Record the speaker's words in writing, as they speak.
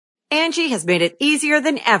Angie has made it easier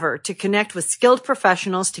than ever to connect with skilled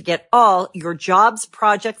professionals to get all your jobs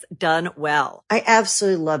projects done well. I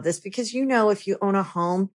absolutely love this because, if you own a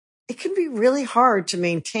home, it can be really hard to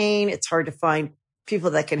maintain. It's hard to find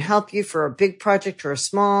people that can help you for a big project or a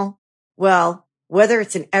small. Well, whether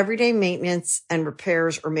it's in everyday maintenance and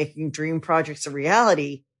repairs or making dream projects a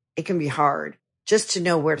reality, it can be hard just to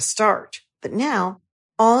know where to start. But now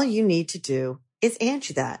all you need to do is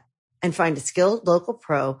Angie that and find a skilled local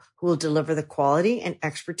pro who will deliver the quality and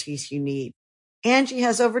expertise you need. Angie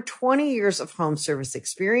has over 20 years of home service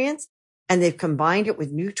experience, and they've combined it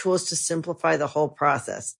with new tools to simplify the whole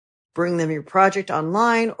process. Bring them your project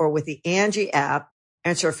online or with the Angie app,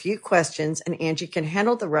 answer a few questions, and Angie can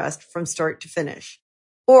handle the rest from start to finish.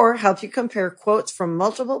 Or help you compare quotes from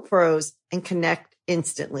multiple pros and connect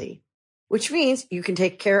instantly, which means you can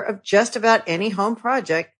take care of just about any home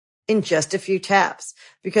project in just a few taps.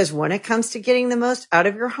 Because when it comes to getting the most out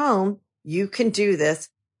of your home, you can do this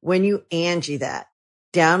when you Angie that.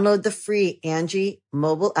 Download the free Angie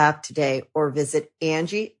mobile app today or visit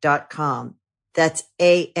Angie.com. That's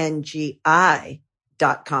ANGI.com.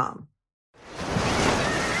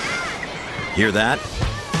 Hear that?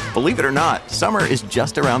 Believe it or not, summer is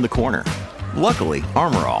just around the corner. Luckily,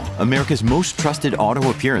 Armor All, America's most trusted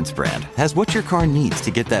auto appearance brand, has what your car needs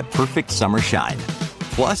to get that perfect summer shine.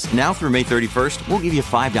 Plus, now through May 31st, we'll give you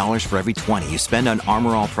 $5 for every $20 you spend on Armor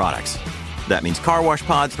All products. That means car wash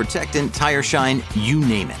pods, protectant, tire shine, you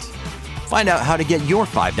name it. Find out how to get your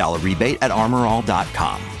 $5 rebate at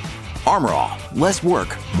armorall.com. Armor All, less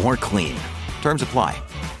work, more clean. Terms apply.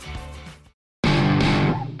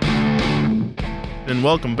 And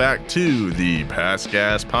welcome back to the Past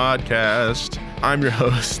Gas Podcast. I'm your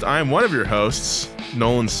host. I'm one of your hosts,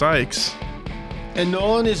 Nolan Sykes. And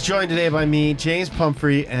Nolan is joined today by me, James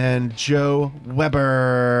Pumphrey, and Joe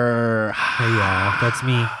Weber. Hey, y'all, that's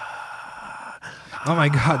me. Oh my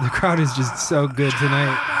God, the crowd is just so good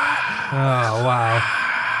tonight. Oh, wow.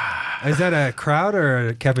 Is that a crowd or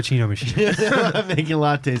a cappuccino machine? I'm making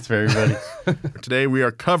lattes for everybody. Today we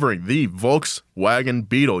are covering the Volkswagen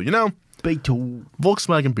Beetle. Beetle.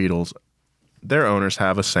 Volkswagen Beetles, their owners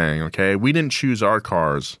have a saying, okay? We didn't choose our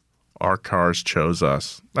cars. Our cars chose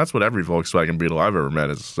us. That's what every Volkswagen Beetle I've ever met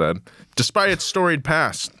has said. Despite its storied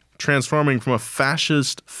past, transforming from a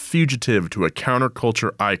fascist fugitive to a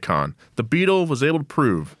counterculture icon, the Beetle was able to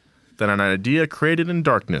prove that an idea created in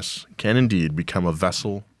darkness can indeed become a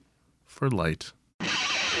vessel for light.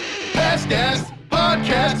 Past Gas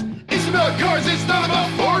Podcast. It's about cars, it's not about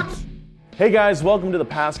forts. Hey guys, welcome to the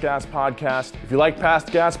Past Gas Podcast. If you like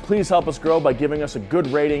Past Gas, please help us grow by giving us a good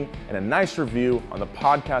rating and a nice review on the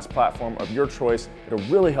podcast platform of your choice. It'll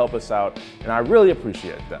really help us out, and I really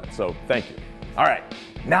appreciate that, so thank you. All right,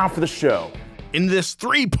 now for the show. In this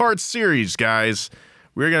 3-part series, guys,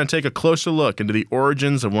 we're going to take a closer look into the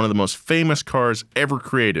origins of one of the most famous cars ever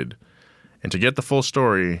created. And to get the full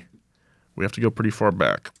story, we have to go pretty far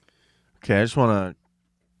back. Okay, I just want to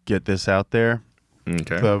get this out there.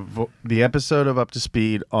 Okay. The episode of Up to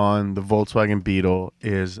Speed on the Volkswagen Beetle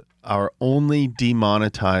is our only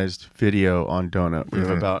demonetized video on Donut. We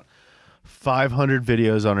have about 500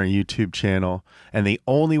 videos on our YouTube channel, and the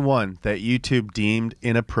only one that YouTube deemed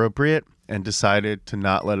inappropriate and decided to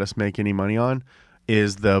not let us make any money on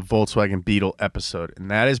is the Volkswagen Beetle episode.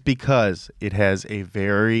 And that is because it has a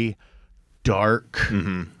very dark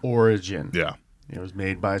origin. Yeah. It was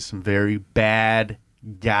made by some very bad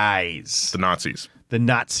guys. The Nazis. The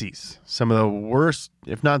Nazis. Some of the worst,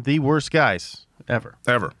 if not the worst guys ever.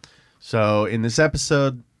 So in this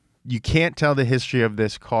episode, you can't tell the history of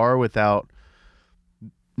this car without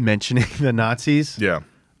mentioning the Nazis. Yeah.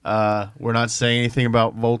 We're not saying anything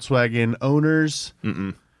about Volkswagen owners.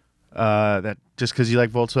 That just because you like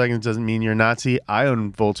Volkswagens doesn't mean you're a Nazi. I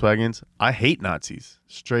own Volkswagens. I hate Nazis,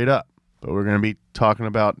 straight up. But we're going to be talking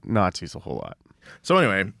about Nazis a whole lot. So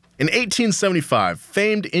anyway, in 1875,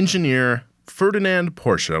 famed engineer Ferdinand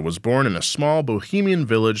Porsche was born in a small Bohemian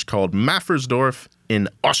village called Maffersdorf in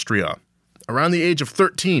Austria. Around the age of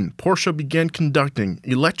 13, Porsche began conducting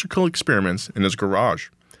electrical experiments in his garage.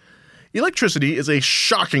 Electricity is a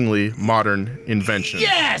shockingly modern invention.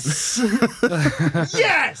 Yes!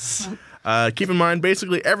 Yes! Keep in mind,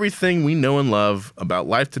 basically everything we know and love about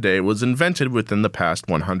life today was invented within the past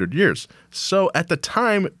 100 years. So at the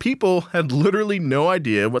time, people had literally no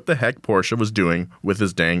idea what the heck Porsche was doing with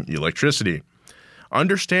his dang electricity.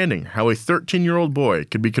 Understanding how a 13-year-old boy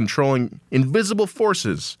could be controlling invisible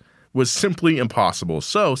forces was simply impossible.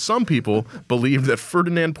 So some people believed that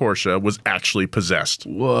Ferdinand Porsche was actually possessed.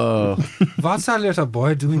 Whoa. What's that little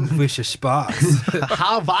boy doing with his sparks?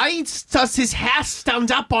 How wide does his hair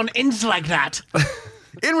stand up on ends like that?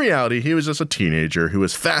 In reality, he was just a teenager who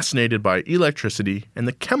was fascinated by electricity and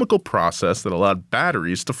the chemical process that allowed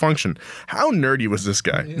batteries to function. How nerdy was this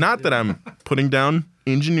guy? Not that I'm putting down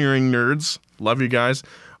engineering nerds. Love you guys.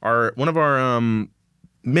 One of our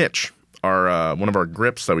Mitch, one of our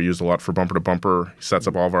grips that we use a lot for bumper to bumper. He sets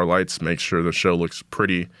up all of our lights, makes sure the show looks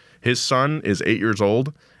pretty. His son is 8 years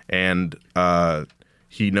old, and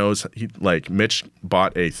Mitch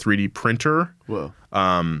bought a 3D printer. Whoa.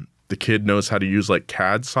 The kid knows how to use like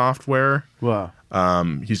CAD software. Wow.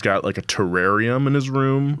 He's got like a terrarium in his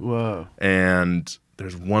room. Whoa. And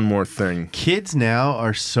there's one more thing. Kids now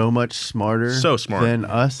are so much smarter than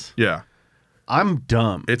us. Yeah. I'm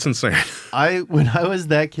dumb. It's insane. When I was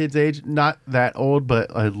that kid's age, not that old, but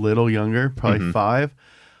a little younger, probably 5,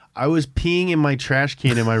 I was peeing in my trash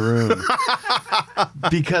can in my room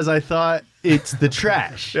because I thought it's the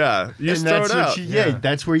trash. Yeah, you just throw it out.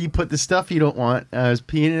 That's where you put the stuff you don't want. I was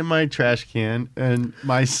peeing in my trash can, and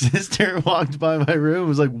my sister walked by my room and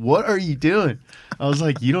was like, "What are you doing?" I was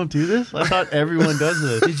like, "You don't do this? I thought everyone does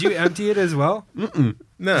this." Did you empty it as well? Mm-mm.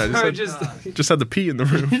 No, just had the pee in the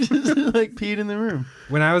room. Just like peed in the room.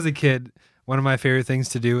 When I was a kid, one of my favorite things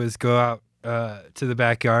to do is go out to the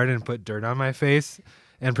backyard and put dirt on my face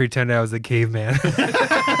and pretend I was a caveman.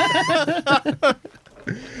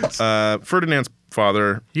 Ferdinand's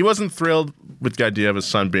father, he wasn't thrilled with the idea of his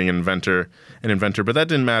son being an inventor, but that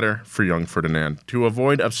didn't matter for young Ferdinand. To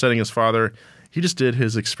avoid upsetting his father, he just did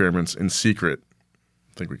his experiments in secret.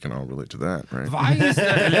 I think we can all relate to that, right? Why is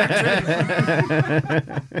that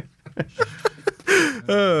electric?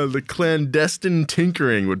 The clandestine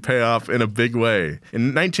tinkering would pay off in a big way.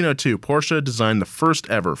 In 1902, Porsche designed the first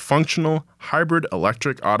ever functional hybrid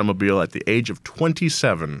electric automobile at the age of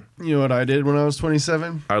 27. You know what I did when I was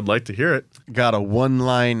 27? I'd like to hear it. Got a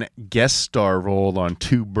one-line guest star role on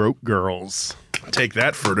Two Broke Girls. Take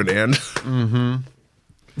that, Ferdinand. Mm-hmm.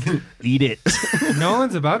 Eat it.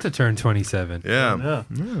 Nolan's about to turn 27. Yeah.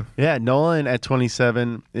 Yeah, Nolan at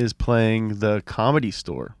 27 is playing the Comedy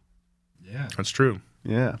Store. Yeah. That's true.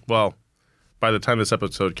 Yeah. Well, by the time this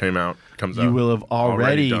episode comes out, you will have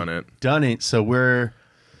already done it. So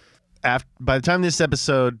by the time this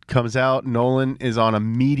episode comes out, Nolan is on a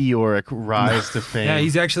meteoric rise to fame. Yeah,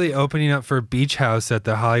 he's actually opening up for Beach House at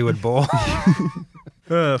the Hollywood Bowl.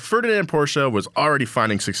 Ferdinand Porsche was already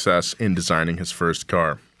finding success in designing his first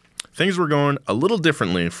car. Things were going a little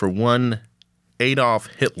differently for one Adolf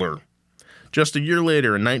Hitler. Just a year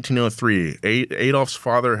later, in 1903, Adolf's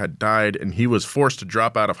father had died and he was forced to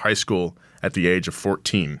drop out of high school at the age of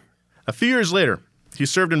 14. A few years later, he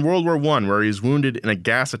served in World War I, where he was wounded in a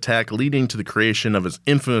gas attack leading to the creation of his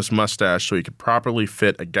infamous mustache so he could properly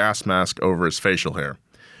fit a gas mask over his facial hair.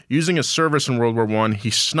 Using his service in World War I, he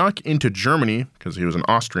snuck into Germany, because he was an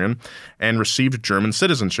Austrian, and received German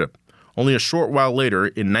citizenship. Only a short while later,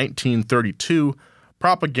 in 1932,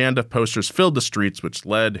 propaganda posters filled the streets, which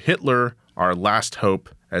led Hitler, our last hope,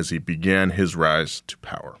 as he began his rise to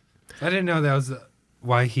power. I didn't know that was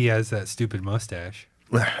why he has that stupid mustache.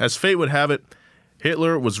 As fate would have it,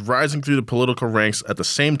 Hitler was rising through the political ranks at the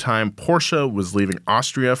same time Porsche was leaving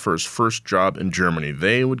Austria for his first job in Germany.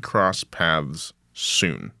 They would cross paths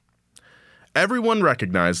soon. Everyone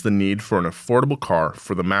recognized the need for an affordable car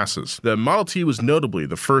for the masses. The Model T was notably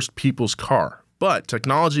the first people's car, but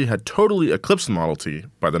technology had totally eclipsed the Model T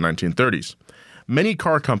by the 1930s. Many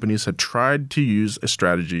car companies had tried to use a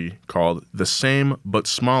strategy called the same but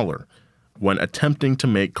smaller when attempting to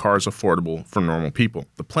make cars affordable for normal people.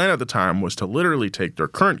 The plan at the time was to literally take their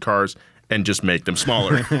current cars and just make them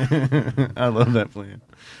smaller. I love that plan.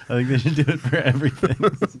 I think they should do it for everything.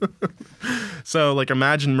 So,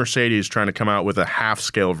 imagine Mercedes trying to come out with a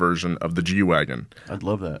half-scale version of the G-Wagon. I'd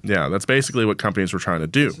love that. Yeah, that's basically what companies were trying to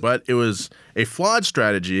do. But it was a flawed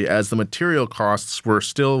strategy as the material costs were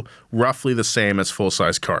still roughly the same as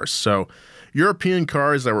full-size cars. So, European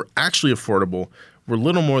cars that were actually affordable were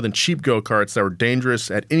little more than cheap go-karts that were dangerous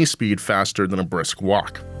at any speed faster than a brisk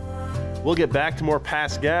walk. We'll get back to more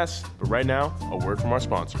Past Gas, but right now, a word from our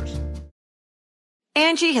sponsors.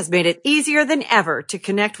 Angie has made it easier than ever to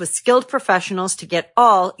connect with skilled professionals to get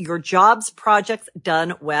all your jobs projects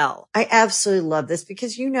done well. I absolutely love this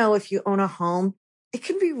because, if you own a home, it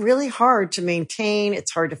can be really hard to maintain.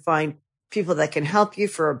 It's hard to find people that can help you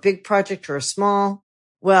for a big project or a small.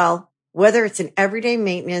 Well, whether it's in everyday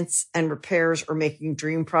maintenance and repairs or making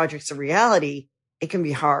dream projects a reality, it can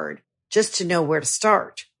be hard just to know where to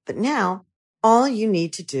start. But now, all you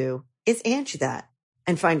need to do is Angie that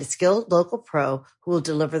and find a skilled local pro who will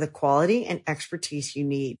deliver the quality and expertise you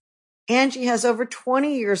need. Angie has over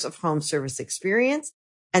 20 years of home service experience,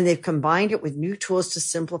 and they've combined it with new tools to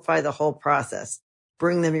simplify the whole process.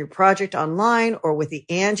 Bring them your project online or with the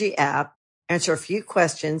Angie app, answer a few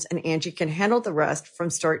questions, and Angie can handle the rest from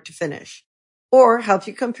start to finish. Or help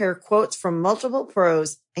you compare quotes from multiple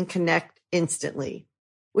pros and connect instantly.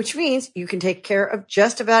 Which means you can take care of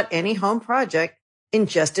just about any home project in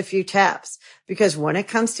just a few taps. Because when it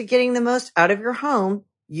comes to getting the most out of your home,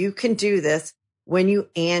 you can do this when you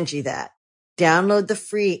Angie that. Download the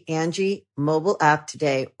free Angie mobile app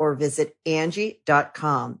today or visit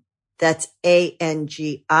Angie.com. That's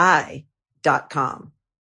ANGI.com.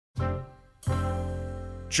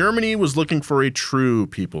 Germany was looking for a true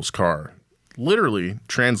people's car, literally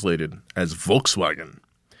translated as Volkswagen.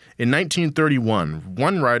 In 1931,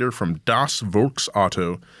 one writer from Das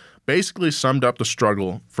Volksauto basically summed up the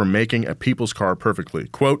struggle for making a people's car perfectly.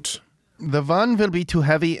 Quote, "The van will be too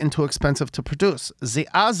heavy and too expensive to produce. The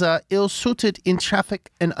other ill-suited in traffic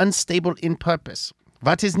and unstable in purpose.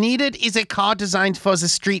 What is needed is a car designed for the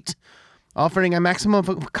street, offering a maximum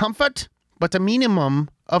of comfort, but a minimum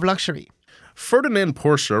of luxury." Ferdinand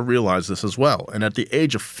Porsche realized this as well, and at the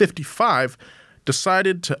age of 55,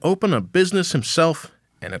 decided to open a business himself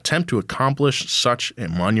and attempt to accomplish such a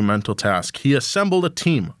monumental task. He assembled a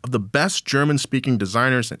team of the best German-speaking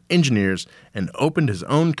designers and engineers and opened his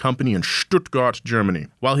own company in Stuttgart, Germany.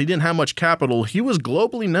 While he didn't have much capital, he was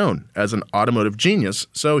globally known as an automotive genius,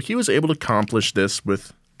 so he was able to accomplish this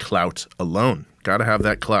with clout alone. Gotta have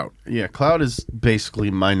that clout. Yeah, clout is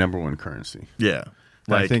basically my number one currency. Yeah.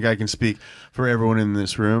 I think I can speak for everyone in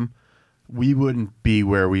this room. We wouldn't be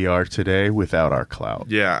where we are today without our clout.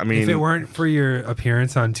 Yeah, I mean, if it weren't for your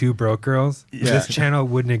appearance on Two Broke Girls, this channel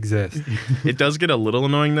wouldn't exist. It does get a little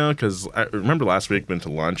annoying though, because I remember last week went to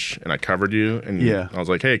lunch and I covered you, and I was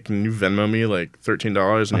like, "Hey, can you Venmo me like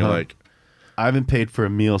 $13?" And you're like, "I haven't paid for a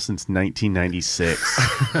meal since 1996."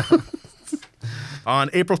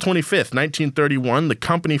 On April 25th, 1931, the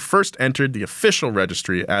company first entered the official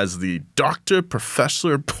registry as the Dr.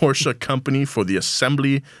 Professor Porsche Company for the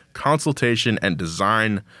assembly, consultation, and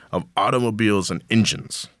design of automobiles and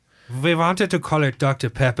engines. We wanted to call it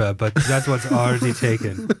Dr. Pepper, but that's what's already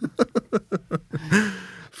taken.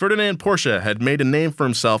 Ferdinand Porsche had made a name for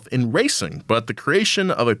himself in racing, but the creation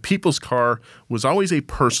of a people's car was always a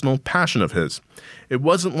personal passion of his. It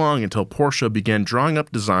wasn't long until Porsche began drawing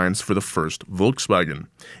up designs for the first Volkswagen.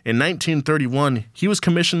 In 1931, he was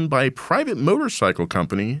commissioned by a private motorcycle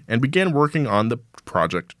company and began working on the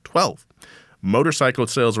Project 12. Motorcycle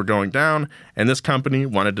sales were going down, and this company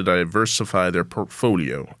wanted to diversify their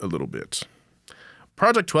portfolio a little bit.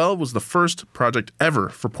 Project 12 was the first project ever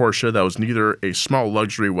for Porsche that was neither a small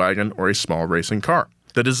luxury wagon or a small racing car.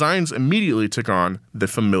 The designs immediately took on the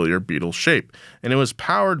familiar Beetle shape, and it was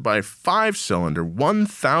powered by a 5-cylinder,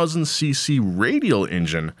 1,000cc radial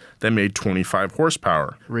engine that made 25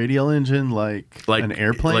 horsepower. Radial engine like an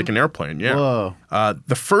airplane? Like an airplane, yeah. Whoa.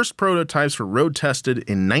 The first prototypes were road tested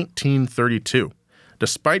in 1932.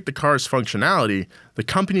 Despite the car's functionality, the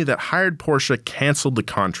company that hired Porsche canceled the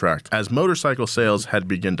contract as motorcycle sales had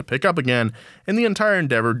begun to pick up again, and the entire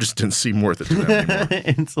endeavor just didn't seem worth it to them anymore.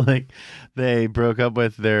 It's like they broke up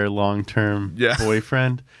with their long-term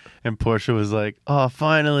boyfriend, and Porsche was like, "Oh,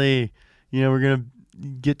 finally, we're going to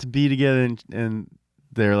get to be together." And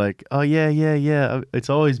they're like, "Oh, yeah. It's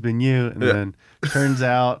always been you." And then turns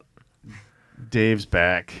out Dave's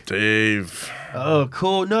back. Dave. Oh,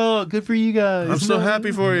 cool. No, good for you guys. I'm so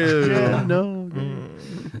happy for you. Yeah, no.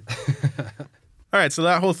 All right, so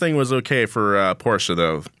that whole thing was okay for Porsche,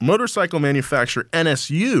 though. Motorcycle manufacturer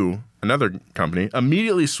NSU, another company,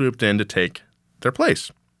 immediately swooped in to take their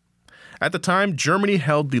place. At the time, Germany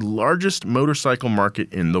held the largest motorcycle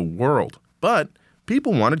market in the world, but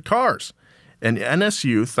people wanted cars, and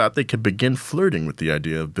NSU thought they could begin flirting with the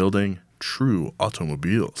idea of building true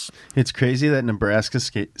automobiles. It's crazy that Nebraska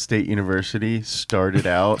State University started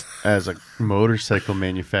out as a motorcycle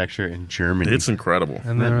manufacturer in Germany. It's incredible.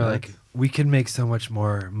 And they were like, we can make so much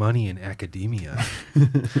more money in academia.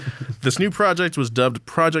 This new project was dubbed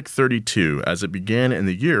Project 32 as it began in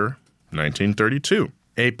the year 1932.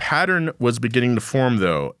 A pattern was beginning to form,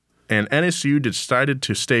 though, and NSU decided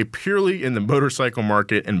to stay purely in the motorcycle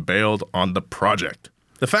market and bailed on the project.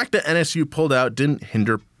 The fact that NSU pulled out didn't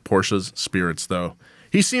hinder Porsche's spirits, though.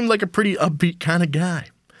 He seemed like a pretty upbeat kind of guy.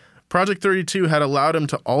 Project 32 had allowed him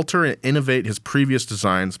to alter and innovate his previous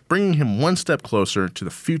designs, bringing him one step closer to the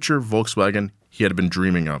future Volkswagen he had been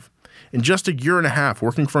dreaming of. In just a year and a half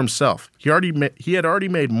working for himself, he had already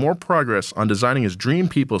made more progress on designing his dream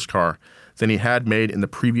people's car than he had made in the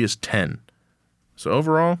previous 10. So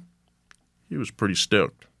overall, he was pretty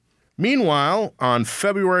stoked. Meanwhile, on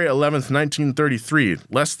February 11th, 1933,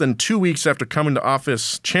 less than 2 weeks after coming to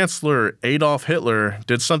office, Chancellor Adolf Hitler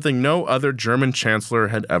did something no other German chancellor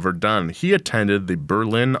had ever done. He attended the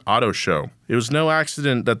Berlin Auto Show. It was no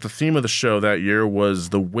accident that the theme of the show that year was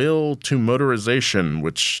the will to motorization,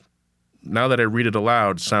 which, now that I read it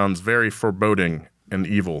aloud, sounds very foreboding and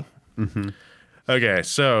evil. Mm-hmm. Okay,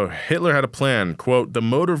 so Hitler had a plan. Quote, "The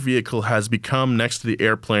motor vehicle has become, next to the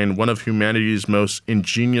airplane, one of humanity's most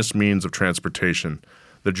ingenious means of transportation.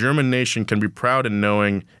 The German nation can be proud in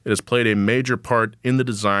knowing it has played a major part in the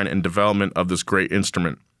design and development of this great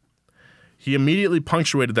instrument." He immediately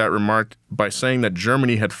punctuated that remark by saying that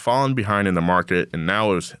Germany had fallen behind in the market, and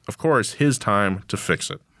now it was, of course, his time to fix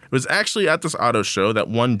it. It was actually at this auto show that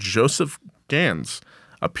one Joseph Ganz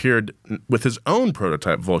appeared with his own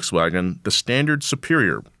prototype Volkswagen, the Standard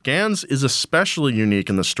Superior. Ganz is especially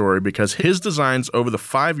unique in the story because his designs over the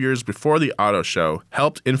 5 years before the auto show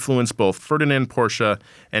helped influence both Ferdinand Porsche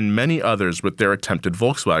and many others with their attempted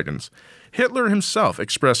Volkswagens. Hitler himself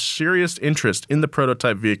expressed serious interest in the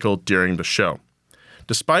prototype vehicle during the show.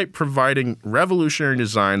 Despite providing revolutionary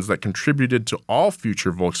designs that contributed to all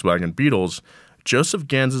future Volkswagen Beetles, Joseph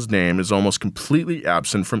Ganz's name is almost completely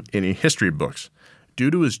absent from any history books. Due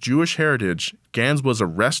to his Jewish heritage, Ganz was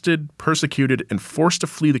arrested, persecuted, and forced to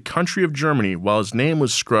flee the country of Germany while his name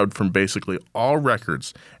was scrubbed from basically all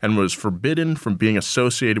records and was forbidden from being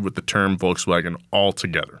associated with the term Volkswagen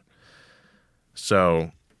altogether.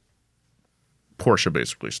 So, Porsche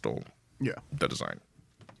basically stole the design.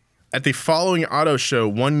 At the following auto show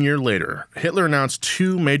 1 year later, Hitler announced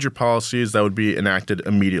 2 major policies that would be enacted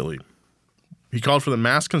immediately. He called for the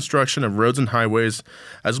mass construction of roads and highways,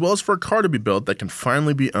 as well as for a car to be built that can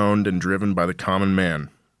finally be owned and driven by the common man.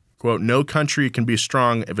 Quote, "No country can be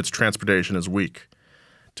strong if its transportation is weak."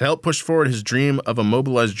 To help push forward his dream of a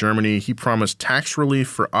mobilized Germany, he promised tax relief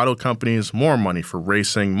for auto companies, more money for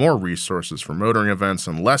racing, more resources for motoring events,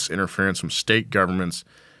 and less interference from state governments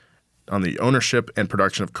on the ownership and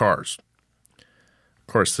production of cars. Of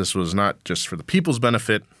course, this was not just for the people's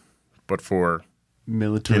benefit, but for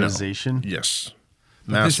militarization. Yes.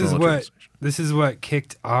 This is what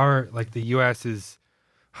kicked the US's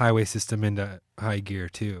highway system into high gear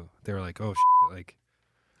too. They were like, "Oh shit, like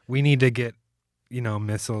we need to get,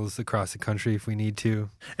 missiles across the country if we need to."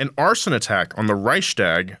 An arson attack on the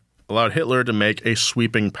Reichstag allowed Hitler to make a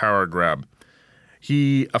sweeping power grab.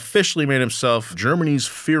 He officially made himself Germany's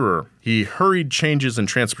Führer. He hurried changes in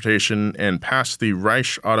transportation and passed the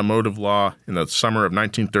Reich Automotive Law in the summer of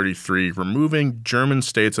 1933, removing German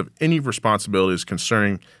states of any responsibilities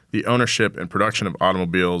concerning the ownership and production of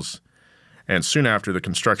automobiles. And soon after, the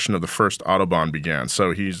construction of the first Autobahn began.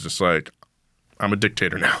 So he's just like, I'm a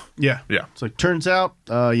dictator now. Yeah. It's like, turns out,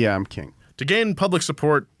 I'm king. To gain public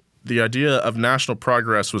support, the idea of national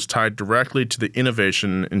progress was tied directly to the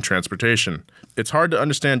innovation in transportation. It's hard to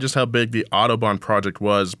understand just how big the Autobahn project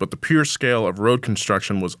was, but the pure scale of road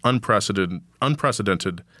construction was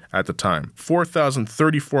unprecedented at the time.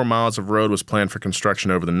 4,034 miles of road was planned for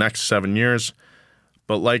construction over the next 7 years.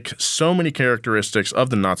 But like so many characteristics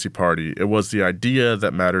of the Nazi Party, it was the idea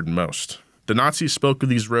that mattered most. The Nazis spoke of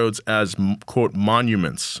these roads as, quote,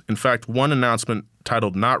 monuments. In fact, one announcement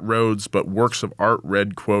titled "Not Roads, but Works of Art"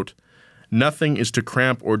 read, quote, "Nothing is to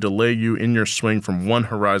cramp or delay you in your swing from one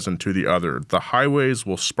horizon to the other. The highways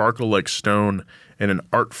will sparkle like stone in an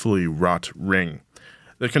artfully wrought ring."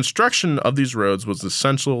 The construction of these roads was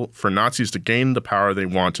essential for Nazis to gain the power they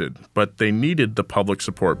wanted, but they needed the public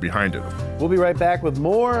support behind it. We'll be right back with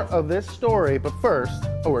more of this story, but first,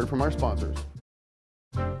 a word from our sponsors.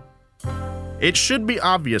 It should be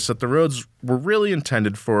obvious that the roads were really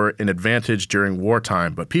intended for an advantage during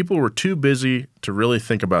wartime, but people were too busy to really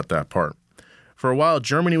think about that part. For a while,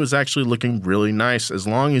 Germany was actually looking really nice as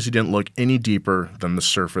long as you didn't look any deeper than the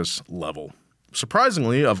surface level.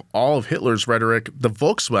 Surprisingly, of all of Hitler's rhetoric, the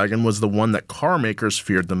Volkswagen was the one that car makers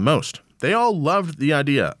feared the most. They all loved the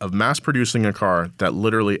idea of mass-producing a car that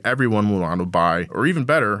literally everyone would want to buy, or even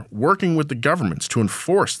better, working with the governments to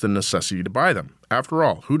enforce the necessity to buy them. After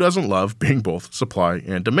all, who doesn't love being both supply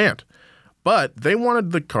and demand? But they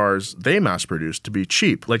wanted the cars they mass-produced to be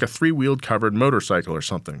cheap, like a 3-wheeled covered motorcycle or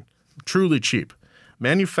something. Truly cheap.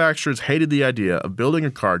 Manufacturers hated the idea of building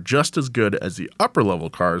a car just as good as the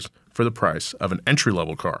upper-level cars for the price of an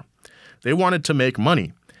entry-level car. They wanted to make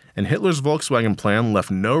money, and Hitler's Volkswagen plan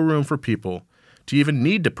left no room for people to even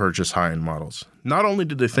need to purchase high-end models. Not only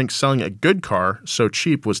did they think selling a good car so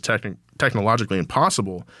cheap was technologically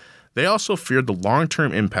impossible, they also feared the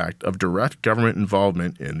long-term impact of direct government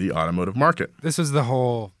involvement in the automotive market. This was the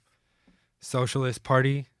whole Socialist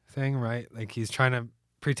Party thing, right? Like he's trying to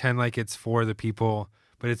pretend like it's for the people,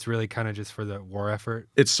 but it's really kind of just for the war effort.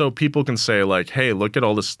 It's so people can say like, hey, look at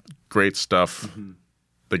all this great stuff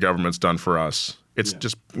the government's done for us. It's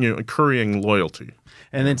just, currying loyalty.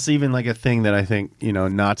 And it's even like a thing that I think,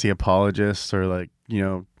 Nazi apologists or like,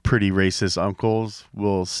 pretty racist uncles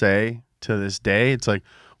will say to this day. It's like,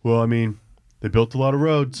 well, I mean, they built a lot of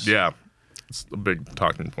roads. Yeah. It's a big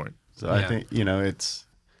talking point. So I think, it's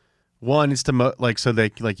one is to so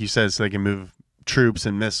they, like you said, so they can move troops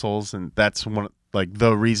and missiles. And that's one, like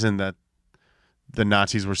the reason that the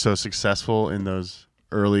Nazis were so successful in those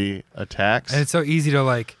early attacks. And it's so easy to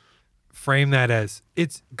like frame that as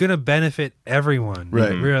it's going to benefit everyone.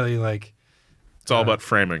 Right. Really like. It's all about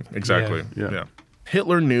framing. Exactly. Yeah.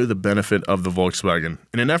 Hitler knew the benefit of the Volkswagen.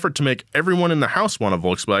 In an effort to make everyone in the house want a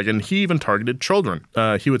Volkswagen, he even targeted children.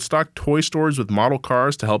 He would stock toy stores with model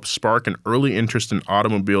cars to help spark an early interest in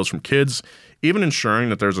automobiles from kids, even ensuring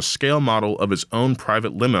that there's a scale model of his own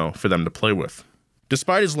private limo for them to play with.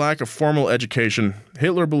 Despite his lack of formal education,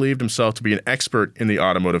 Hitler believed himself to be an expert in the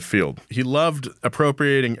automotive field. He loved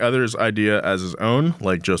appropriating others' idea as his own,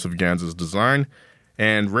 like Joseph Gans's design,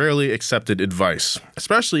 and rarely accepted advice,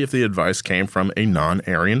 especially if the advice came from a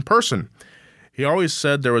non-Aryan person. He always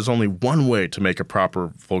said there was only one way to make a proper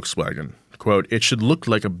Volkswagen. Quote, "It should look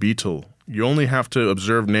like a Beetle. You only have to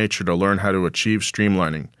observe nature to learn how to achieve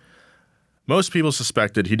streamlining." Most people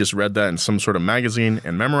suspected he just read that in some sort of magazine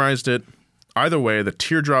and memorized it. Either way, the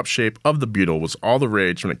teardrop shape of the Beetle was all the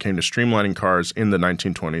rage when it came to streamlining cars in the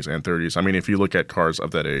 1920s and 30s. I mean, if you look at cars of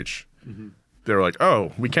that age. They're like,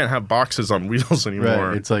 oh, we can't have boxes on wheels anymore.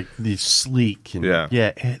 Right. It's like the sleek. And yeah,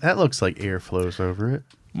 that looks like air flows over it.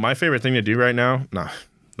 My favorite thing to do right now, not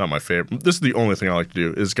my favorite, this is the only thing I like to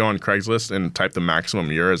do, is go on Craigslist and type the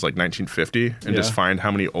maximum year as like 1950 and just find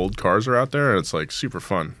how many old cars are out there. And it's like super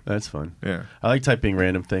fun. That's fun. Yeah. I like typing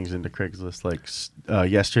random things into Craigslist. Like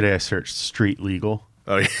yesterday I searched street legal.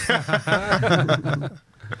 Oh, yeah.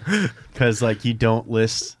 Because like you don't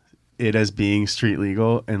list it as being street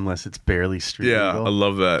legal unless it's barely street legal. Yeah, I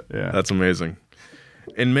love that. Yeah. That's amazing.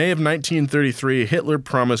 In May of 1933, Hitler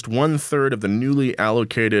promised 1/3 of the newly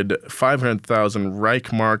allocated 500,000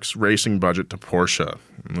 Reichsmarks racing budget to Porsche.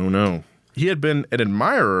 Oh no. He had been an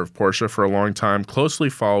admirer of Porsche for a long time, closely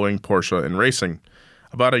following Porsche in racing.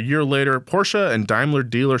 About a year later, Porsche and Daimler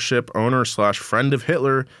dealership owner/friend of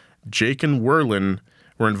Hitler, Jacob Werlin,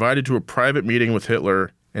 were invited to a private meeting with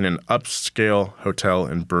Hitler in an upscale hotel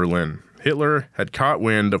in Berlin. Hitler had caught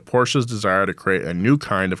wind of Porsche's desire to create a new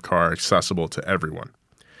kind of car accessible to everyone.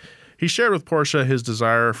 He shared with Porsche his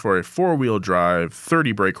desire for a four-wheel drive,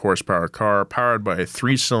 30-brake horsepower car powered by a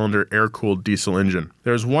 3-cylinder air-cooled diesel engine.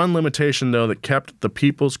 There's one limitation, though, that kept the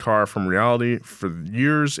people's car from reality. For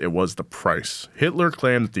years, it was the price. Hitler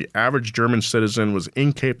claimed that the average German citizen was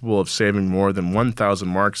incapable of saving more than 1,000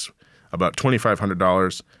 marks, about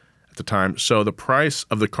 $2,500, at the time, so the price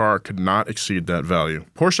of the car could not exceed that value.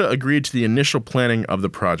 Porsche agreed to the initial planning of the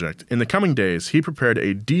project. In the coming days, he prepared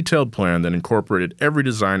a detailed plan that incorporated every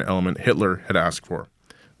design element Hitler had asked for.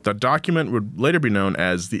 The document would later be known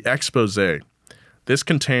as the Exposé. This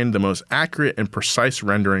contained the most accurate and precise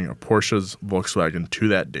rendering of Porsche's Volkswagen to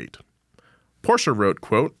that date. Porsche wrote,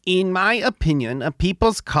 quote, "In my opinion, a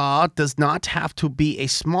people's car does not have to be a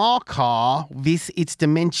small car with its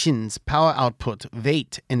dimensions, power output,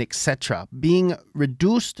 weight, and etc. being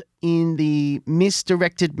reduced in the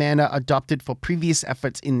misdirected manner adopted for previous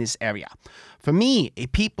efforts in this area. For me, a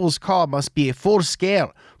people's car must be a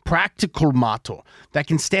full-scale, practical model that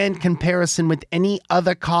can stand comparison with any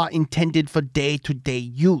other car intended for day-to-day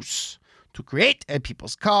use. To create a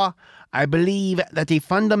people's car, I believe that a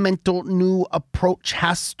fundamental new approach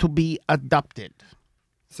has to be adopted."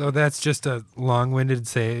 So that's just a long-winded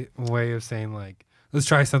way of saying like, let's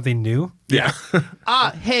try something new. Yeah.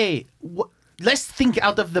 Hey, let's think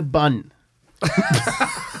out of the bun.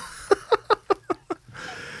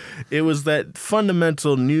 It was that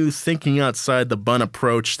fundamental new thinking outside the bun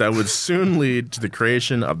approach that would soon lead to the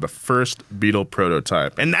creation of the first Beetle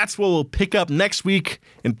prototype. And that's what we'll pick up next week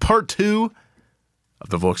in part 2 of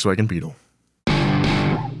the Volkswagen Beetle.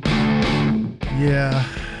 Yeah,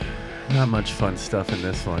 not much fun stuff in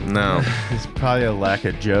this one. No. There's probably a lack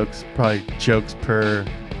of jokes. Probably jokes per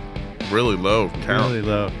Really low count. really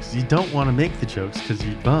low. 'Cause you don't want to make the jokes because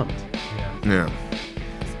you're bummed. Yeah.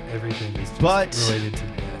 Everything is just But- related to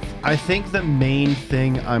death. I think the main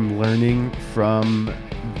thing I'm learning from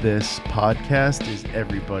this podcast is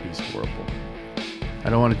everybody's horrible.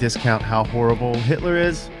 I don't want to discount how horrible Hitler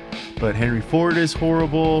is, but Henry Ford is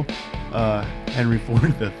horrible. Henry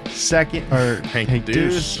Ford the second, or Hank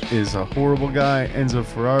Deuce is a horrible guy. Enzo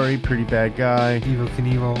Ferrari, pretty bad guy. Evil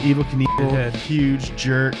Knievel. Evil Knievel, Shithead. huge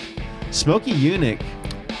jerk. Smokey Eunuch,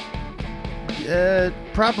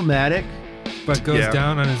 problematic. But goes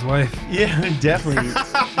down on his wife. Yeah, definitely.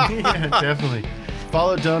 Yeah, definitely.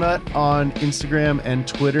 Follow Donut on Instagram and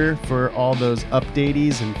Twitter for all those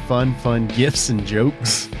updates and fun gifs and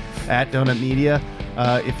jokes at Donut Media.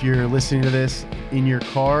 If you're listening to this in your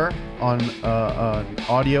car on an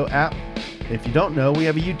audio app, if you don't know, we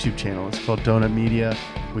have a YouTube channel. It's called Donut Media.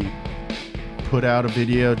 We put out a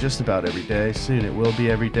video just about every day. Soon it will be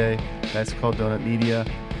every day. That's called Donut Media.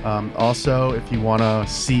 Also, if you want to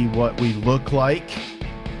see what we look like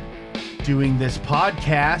doing this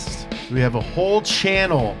podcast, we have a whole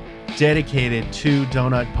channel dedicated to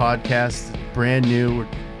Donut Podcast, brand new.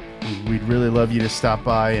 We'd really love you to stop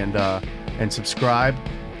by and subscribe,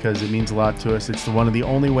 because it means a lot to us. It's one of the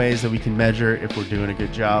only ways that we can measure if we're doing a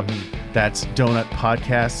good job. That's Donut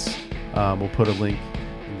Podcasts. We'll put a link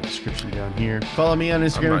in the description down here. Follow me on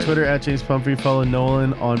Instagram and Twitter at James Pumphrey. Follow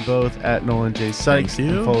Nolan on both at Nolan J. Sykes.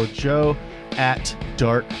 And follow Joe at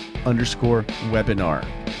dark_webinar.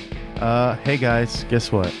 Hey guys,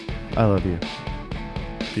 guess what? I love you.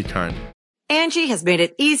 Be kind. Angie has made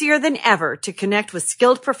it easier than ever to connect with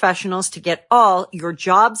skilled professionals to get all your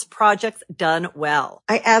jobs projects done well.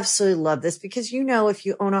 I absolutely love this because, if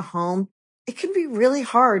you own a home, it can be really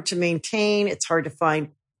hard to maintain. It's hard to find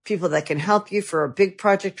people that can help you for a big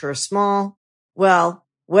project or a small. Well,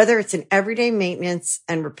 whether it's in everyday maintenance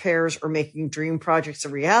and repairs or making dream projects a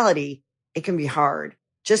reality, it can be hard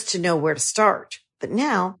just to know where to start. But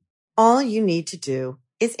now all you need to do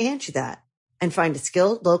is Angie that and find a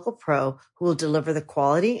skilled local pro who will deliver the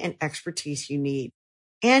quality and expertise you need.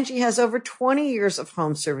 Angie has over 20 years of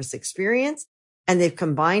home service experience, and they've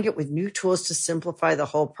combined it with new tools to simplify the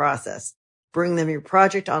whole process. Bring them your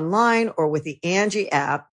project online or with the Angie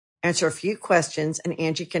app, answer a few questions, and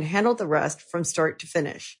Angie can handle the rest from start to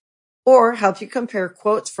finish. Or help you compare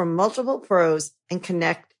quotes from multiple pros and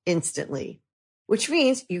connect instantly, which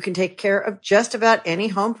means you can take care of just about any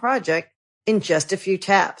home project in just a few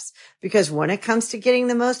taps. Because when it comes to getting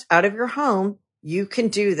the most out of your home, you can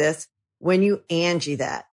do this when you Angie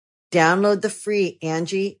that. Download the free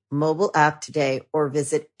Angie mobile app today or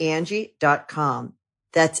visit Angie.com.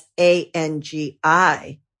 That's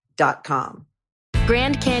ANGI.com.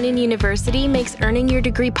 Grand Canyon University makes earning your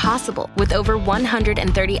degree possible with over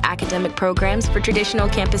 130 academic programs for traditional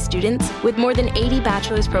campus students, with more than 80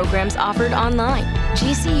 bachelor's programs offered online.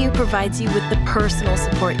 GCU provides you with the personal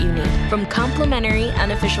support you need, from complimentary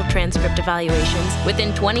unofficial transcript evaluations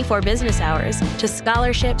within 24 business hours to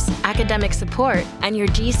scholarships, academic support, and your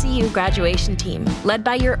GCU graduation team, led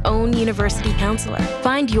by your own university counselor.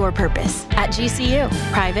 Find your purpose at GCU.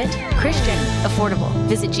 Private, Christian, affordable.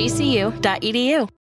 Visit gcu.edu.